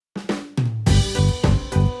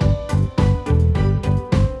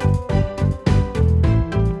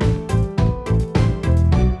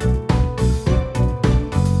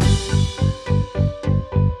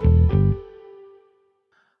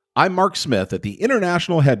I'm Mark Smith at the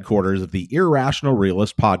international headquarters of the Irrational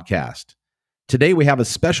Realist podcast. Today we have a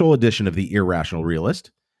special edition of the Irrational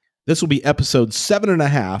Realist. This will be episode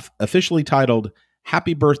 7.5, officially titled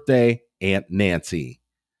Happy Birthday, Aunt Nancy.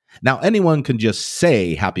 Now, anyone can just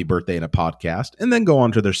say happy birthday in a podcast and then go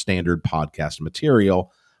on to their standard podcast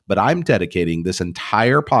material, but I'm dedicating this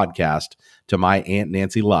entire podcast to my Aunt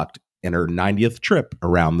Nancy Lucht and her 90th trip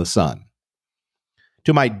around the sun.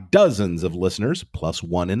 To my dozens of listeners, plus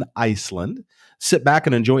one in Iceland, sit back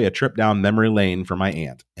and enjoy a trip down memory lane for my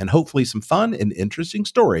aunt, and hopefully some fun and interesting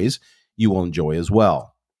stories you will enjoy as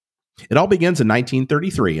well. It all begins in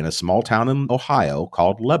 1933 in a small town in Ohio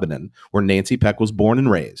called Lebanon, where Nancy Peck was born and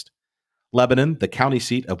raised. Lebanon, the county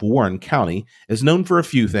seat of Warren County, is known for a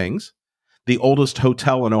few things: the oldest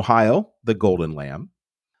hotel in Ohio, the Golden Lamb,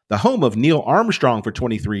 the home of Neil Armstrong for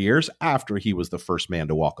 23 years after he was the first man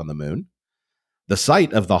to walk on the moon, the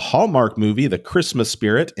site of the Hallmark movie The Christmas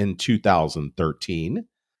Spirit in 2013,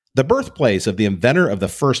 the birthplace of the inventor of the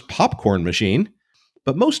first popcorn machine,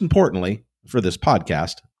 but most importantly, for this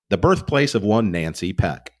podcast, the birthplace of one Nancy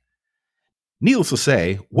Peck. Needless to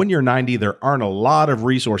say, when you're 90, there aren't a lot of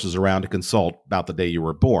resources around to consult about the day you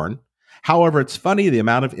were born. However, it's funny the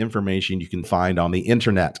amount of information you can find on the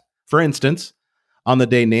internet. For instance, on the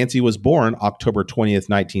day Nancy was born, October 20th,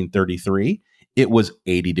 1933, it was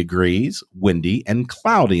 80 degrees, windy, and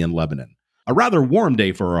cloudy in Lebanon. A rather warm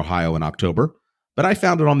day for Ohio in October, but I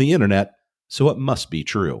found it on the internet, so it must be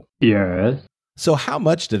true. Yes. So how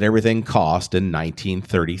much did everything cost in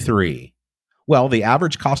 1933? Well, the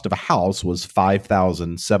average cost of a house was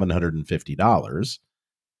 $5,750.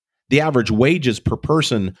 The average wages per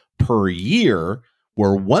person per year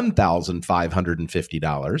were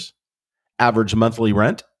 $1,550. Average monthly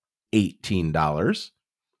rent, $18.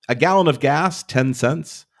 A gallon of gas, 10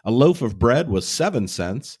 cents. A loaf of bread was 7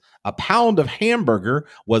 cents. A pound of hamburger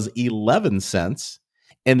was 11 cents.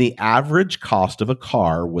 And the average cost of a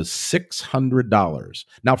car was $600.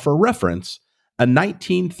 Now, for reference, a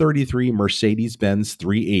 1933 Mercedes-Benz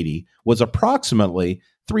 380 was approximately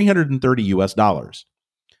 $330 US.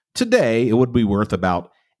 Today, it would be worth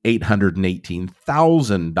about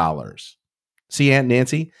 $818,000. See, Aunt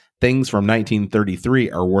Nancy, things from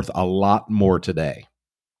 1933 are worth a lot more today.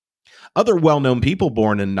 Other well-known people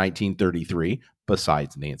born in 1933,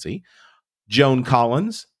 besides Nancy: Joan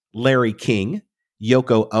Collins, Larry King,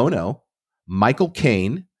 Yoko Ono, Michael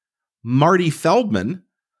Caine, Marty Feldman,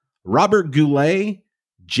 Robert Goulet,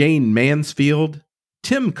 Jane Mansfield,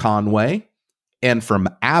 Tim Conway, and from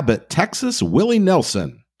Abbott, Texas, Willie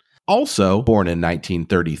Nelson. Also born in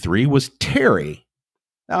 1933 was Terry.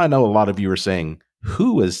 Now, I know a lot of you are saying,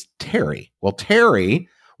 who is Terry? Well, Terry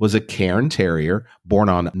was a Cairn Terrier born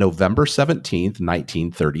on November 17th,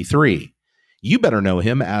 1933. You better know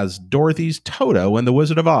him as Dorothy's Toto in The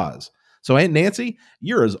Wizard of Oz. So, Aunt Nancy,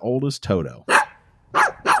 you're as old as Toto.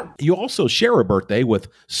 You also share a birthday with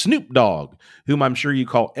Snoop Dogg, whom I'm sure you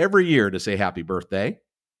call every year to say happy birthday.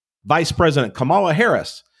 Vice President Kamala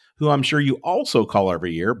Harris, who I'm sure you also call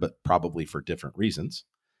every year, but probably for different reasons.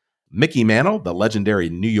 Mickey Mantle, the legendary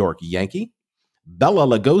New York Yankee. Bela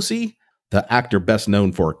Lugosi, the actor best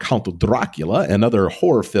known for Count Dracula and other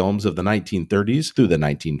horror films of the 1930s through the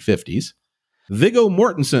 1950s. Viggo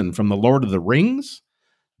Mortensen from The Lord of the Rings.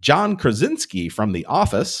 John Krasinski from The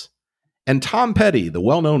Office. And Tom Petty, the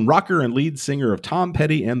well-known rocker and lead singer of Tom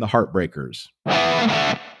Petty and the Heartbreakers.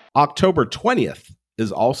 October 20th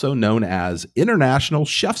is also known as International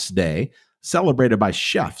Chef's Day, celebrated by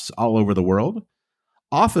chefs all over the world.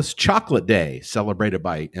 Office Chocolate Day, celebrated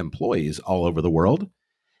by employees all over the world.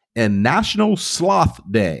 And National Sloth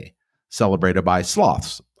Day, celebrated by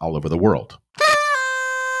sloths all over the world.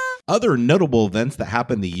 Other notable events that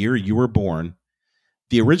happened the year you were born: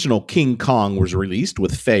 the original King Kong was released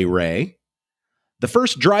with Fay Wray. The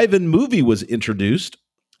first drive-in movie was introduced,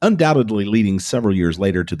 undoubtedly leading several years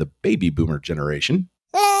later to the baby boomer generation.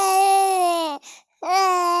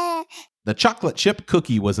 The chocolate chip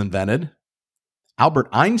cookie was invented. Albert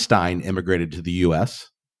Einstein immigrated to the U.S.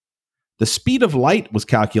 The speed of light was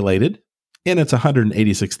calculated, and it's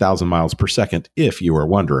 186,000 miles per second, if you were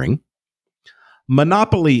wondering.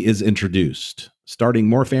 Monopoly is introduced, starting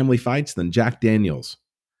more family fights than Jack Daniels.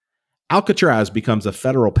 Alcatraz becomes a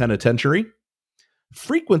federal penitentiary.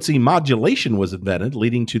 Frequency modulation was invented,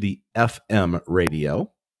 leading to the FM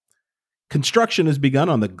radio. Construction has begun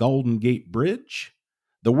on the Golden Gate Bridge.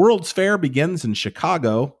 The World's Fair begins in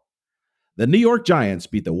Chicago. The New York Giants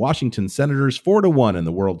beat the Washington Senators 4-1 in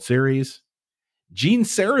the World Series. Gene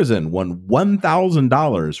Sarazen won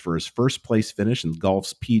 $1,000 for his first place finish in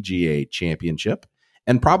golf's PGA Championship.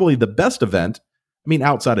 And probably the best event,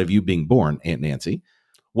 outside of you being born, Aunt Nancy,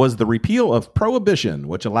 was the repeal of Prohibition,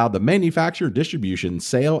 which allowed the manufacture, distribution,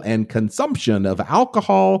 sale, and consumption of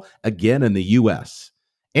alcohol again in the U.S.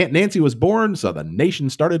 Aunt Nancy was born, so the nation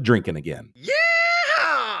started drinking again.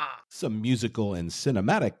 Yeah! Some musical and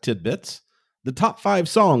cinematic tidbits. The top 5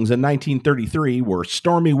 songs in 1933 were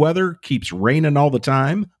Stormy Weather, Keeps Raining All the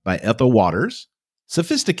Time by Ethel Waters,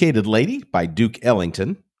 Sophisticated Lady by Duke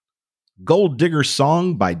Ellington, Gold Digger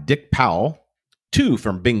Song by Dick Powell, 2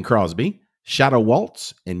 from Bing Crosby, Shadow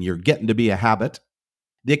Waltz, and You're Getting to Be a Habit.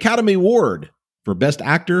 The Academy Award for Best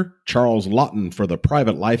Actor, Charles Laughton for The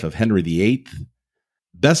Private Life of Henry VIII.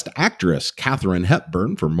 Best Actress, Katharine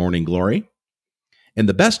Hepburn for Morning Glory. And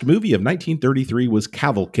the best movie of 1933 was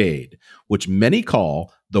Cavalcade, which many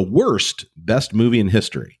call the worst best movie in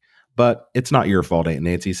history. But it's not your fault, Aunt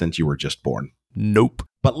Nancy, since you were just born. Nope.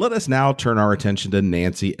 But let us now turn our attention to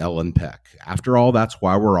Nancy Ellen Peck. After all, that's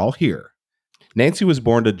why we're all here. Nancy was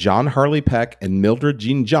born to John Harley Peck and Mildred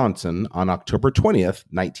Jean Johnson on October 20th,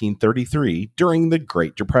 1933, during the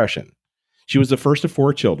Great Depression. She was the first of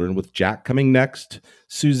 4 children, with Jack coming next,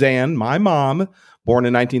 Suzanne, my mom, born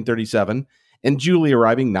in 1937, and Julie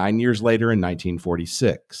arriving 9 years later in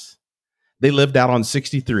 1946. They lived out on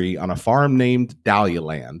 63 on a farm named Dahlia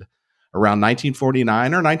Land. Around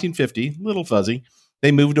 1949 or 1950, little fuzzy,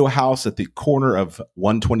 they moved to a house at the corner of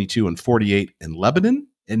 122 and 48 in Lebanon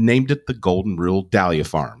and named it the Golden Rule Dahlia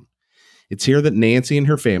Farm. It's here that Nancy and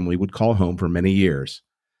her family would call home for many years.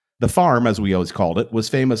 The farm, as we always called it, was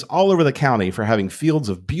famous all over the county for having fields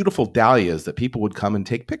of beautiful dahlias that people would come and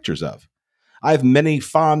take pictures of. I have many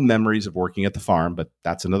fond memories of working at the farm, but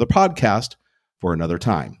that's another podcast for another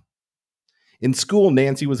time. In school,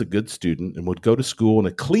 Nancy was a good student and would go to school in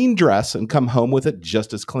a clean dress and come home with it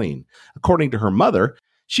just as clean. According to her mother,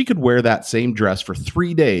 she could wear that same dress for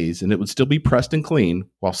 3 days and it would still be pressed and clean,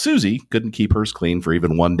 while Susie couldn't keep hers clean for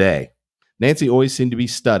even 1 day. Nancy always seemed to be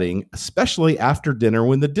studying, especially after dinner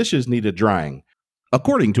when the dishes needed drying.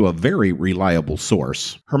 According to a very reliable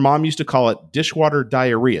source, her mom used to call it dishwater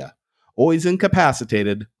diarrhea, always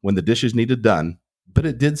incapacitated when the dishes needed done, but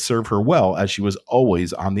it did serve her well as she was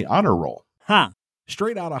always on the honor roll. Huh.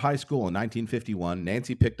 Straight out of high school in 1951,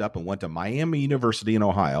 Nancy picked up and went to Miami University in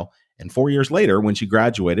Ohio, and 4 years later, when she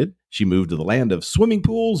graduated, she moved to the land of swimming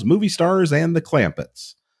pools, movie stars, and the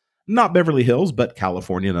Clampetts. Not Beverly Hills, but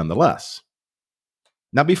California nonetheless.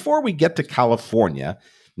 Now, before we get to California,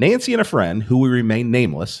 Nancy and a friend, who will remain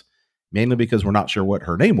nameless, mainly because we're not sure what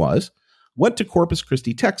her name was, went to Corpus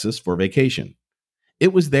Christi, Texas for vacation.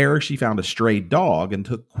 It was there she found a stray dog and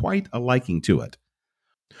took quite a liking to it.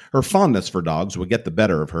 Her fondness for dogs would get the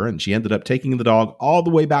better of her, and she ended up taking the dog all the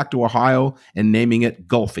way back to Ohio and naming it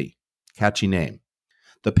Gulfy. Catchy name.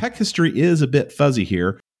 The Peck history is a bit fuzzy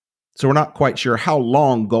here, so we're not quite sure how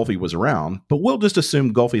long Gulfy was around, but we'll just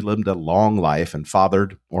assume Gulfy lived a long life and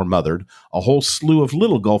fathered or mothered a whole slew of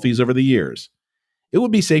little Gulfies over the years. It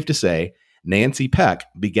would be safe to say Nancy Peck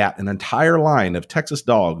begat an entire line of Texas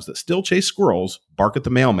dogs that still chase squirrels, bark at the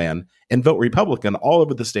mailman, and vote Republican all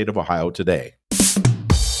over the state of Ohio today.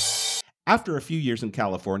 After a few years in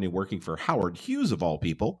California working for Howard Hughes of all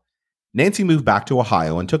people, Nancy moved back to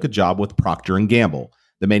Ohio and took a job with Procter & Gamble,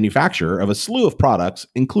 the manufacturer of a slew of products,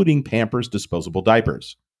 including Pampers disposable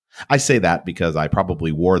diapers. I say that because I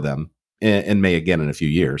probably wore them and may again in a few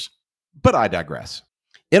years. But I digress.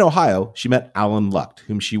 In Ohio, she met Alan Lucht,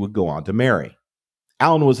 whom she would go on to marry.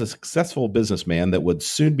 Alan was a successful businessman that would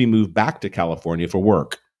soon be moved back to California for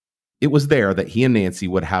work. It was there that he and Nancy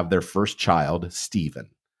would have their first child,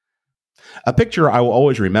 Stephen. A picture I will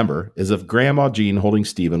always remember is of Grandma Jean holding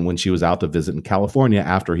Stephen when she was out to visit in California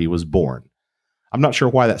after he was born. I'm not sure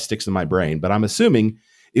why that sticks in my brain, but I'm assuming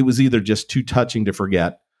it was either just too touching to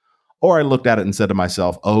forget, or I looked at it and said to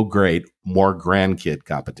myself, oh great, more grandkid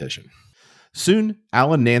competition. Soon,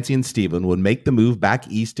 Alan, Nancy, and Stephen would make the move back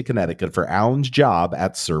east to Connecticut for Alan's job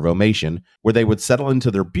at Servomation, where they would settle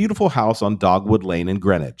into their beautiful house on Dogwood Lane in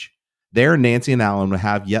Greenwich. There, Nancy and Alan would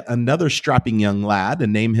have yet another strapping young lad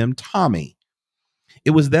and name him Tommy. It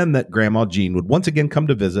was then that Grandma Jean would once again come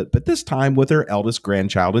to visit, but this time with her eldest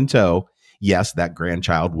grandchild in tow. Yes, that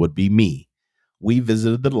grandchild would be me. We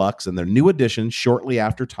visited the Luchts and their new addition shortly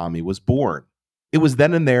after Tommy was born. It was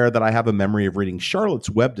then and there that I have a memory of reading Charlotte's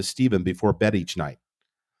Web to Stephen before bed each night.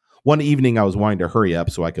 One evening, I was wanting to hurry up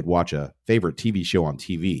so I could watch a favorite TV show on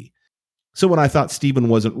TV. So when I thought Stephen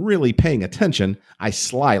wasn't really paying attention, I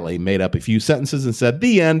slyly made up a few sentences and said,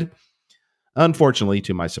 "The end." Unfortunately,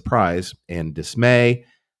 to my surprise and dismay,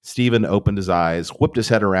 Stephen opened his eyes, whipped his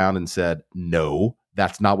head around, and said, "No,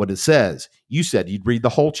 that's not what it says. You said you'd read the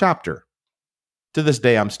whole chapter." To this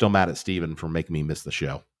day, I'm still mad at Stephen for making me miss the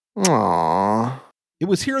show. Aww. It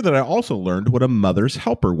was here that I also learned what a mother's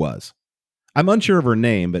helper was. I'm unsure of her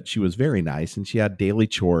name, but she was very nice and she had daily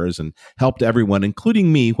chores and helped everyone,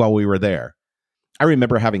 including me, while we were there. I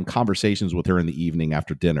remember having conversations with her in the evening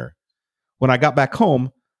after dinner. When I got back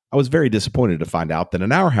home, I was very disappointed to find out that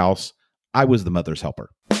in our house, I was the mother's helper.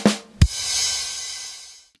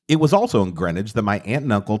 It was also in Greenwich that my aunt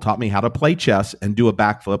and uncle taught me how to play chess and do a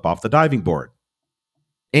backflip off the diving board.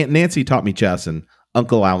 Aunt Nancy taught me chess and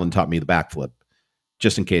Uncle Alan taught me the backflip,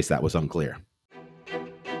 just in case that was unclear.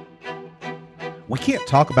 We can't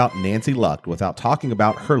talk about Nancy Lucht without talking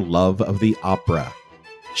about her love of the opera.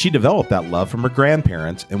 She developed that love from her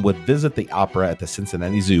grandparents and would visit the opera at the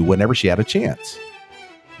Cincinnati Zoo whenever she had a chance.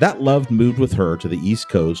 That love moved with her to the East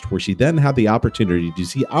Coast, where she then had the opportunity to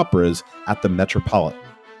see operas at the Metropolitan,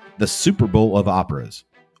 the Super Bowl of operas,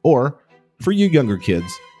 or, for you younger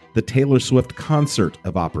kids, the Taylor Swift concert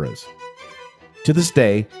of operas. To this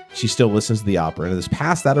day, she still listens to the opera and has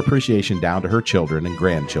passed that appreciation down to her children and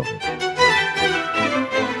grandchildren.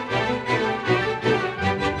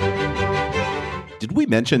 Did we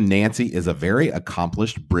mention Nancy is a very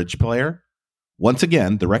accomplished bridge player? Once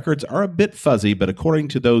again, the records are a bit fuzzy, but according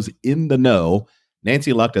to those in the know,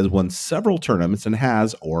 Nancy Lucht has won several tournaments and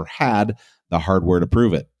has, or had, the hardware to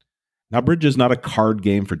prove it. Now, bridge is not a card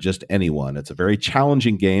game for just anyone. It's a very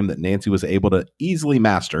challenging game that Nancy was able to easily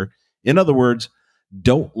master. In other words,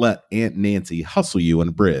 don't let Aunt Nancy hustle you in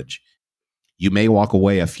bridge. You may walk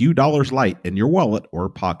away a few dollars light in your wallet or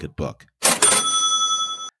pocketbook.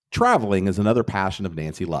 Traveling is another passion of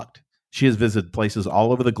Nancy Lucht. She has visited places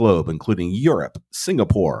all over the globe, including Europe,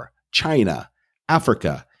 Singapore, China,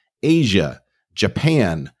 Africa, Asia,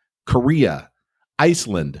 Japan, Korea,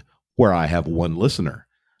 Iceland, where I have one listener,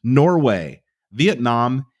 Norway,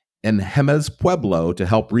 Vietnam, and Jemez Pueblo to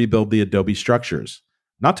help rebuild the adobe structures,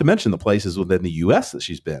 not to mention the places within the U.S. that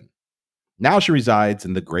she's been. Now she resides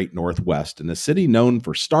in the Great Northwest, in a city known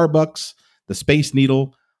for Starbucks, the Space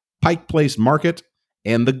Needle, Pike Place Market,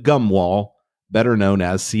 and the Gum Wall, better known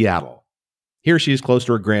as Seattle. Here she is close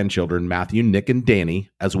to her grandchildren, Matthew, Nick, and Danny,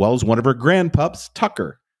 as well as one of her grandpups,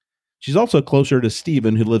 Tucker. She's also closer to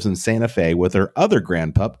Stephen, who lives in Santa Fe with her other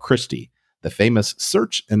grandpup, Christy, the famous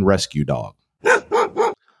search and rescue dog.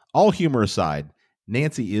 All humor aside,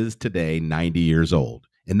 Nancy is today 90 years old,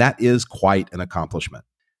 and that is quite an accomplishment.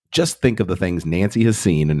 Just think of the things Nancy has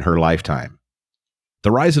seen in her lifetime.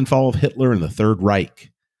 The rise and fall of Hitler and the Third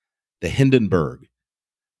Reich, the Hindenburg,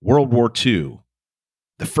 World War II,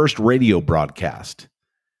 the first radio broadcast,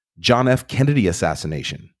 John F. Kennedy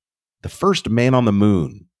assassination, the first man on the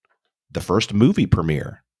moon, the first movie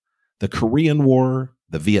premiere, the Korean War,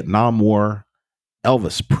 the Vietnam War,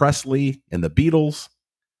 Elvis Presley and the Beatles,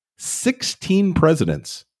 16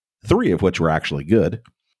 presidents, 3 of which were actually good,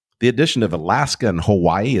 the addition of Alaska and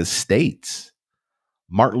Hawaii as states,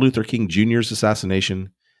 Martin Luther King Jr.'s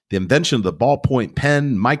assassination, the invention of the ballpoint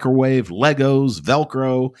pen, microwave, Legos,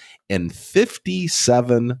 Velcro, and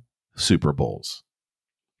 57 Super Bowls.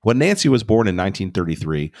 When Nancy was born in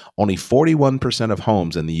 1933, only 41% of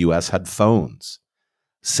homes in the U.S. had phones.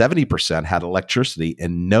 70% had electricity,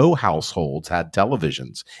 and no households had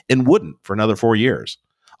televisions, and wouldn't for another 4 years,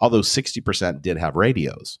 although 60% did have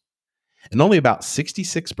radios. And only about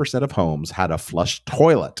 66% of homes had a flush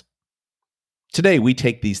toilet. Today, we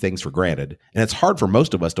take these things for granted, and it's hard for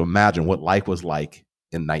most of us to imagine what life was like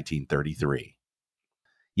in 1933.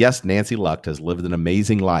 Yes, Nancy Lucht has lived an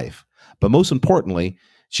amazing life, but most importantly,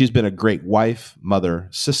 she's been a great wife, mother,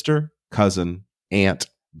 sister, cousin, aunt,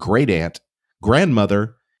 great-aunt,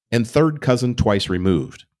 grandmother, and third cousin twice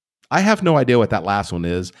removed. I have no idea what that last one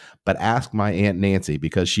is, but ask my Aunt Nancy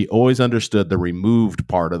because she always understood the removed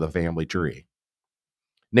part of the family tree.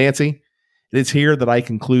 Nancy, it is here that I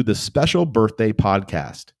conclude the special birthday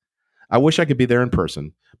podcast. I wish I could be there in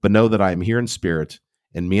person, but know that I am here in spirit,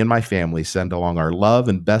 and me and my family send along our love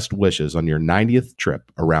and best wishes on your 90th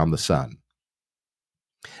trip around the sun.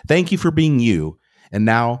 Thank you for being you, and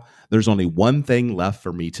now there's only one thing left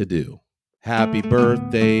for me to do. Happy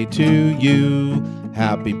birthday to you.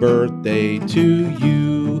 Happy birthday to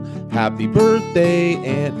you. Happy birthday,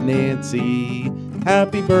 Aunt Nancy.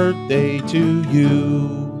 Happy birthday to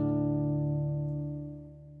you.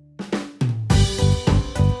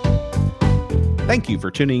 Thank you for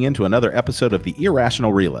tuning in to another episode of The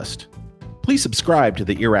Irrational Realist. Please subscribe to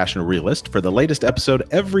The Irrational Realist for the latest episode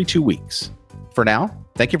every 2 weeks. For now,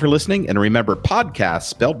 thank you for listening, and remember, podcast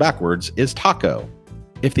spelled backwards is taco,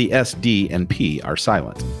 if the S, D, and P are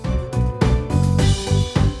silent.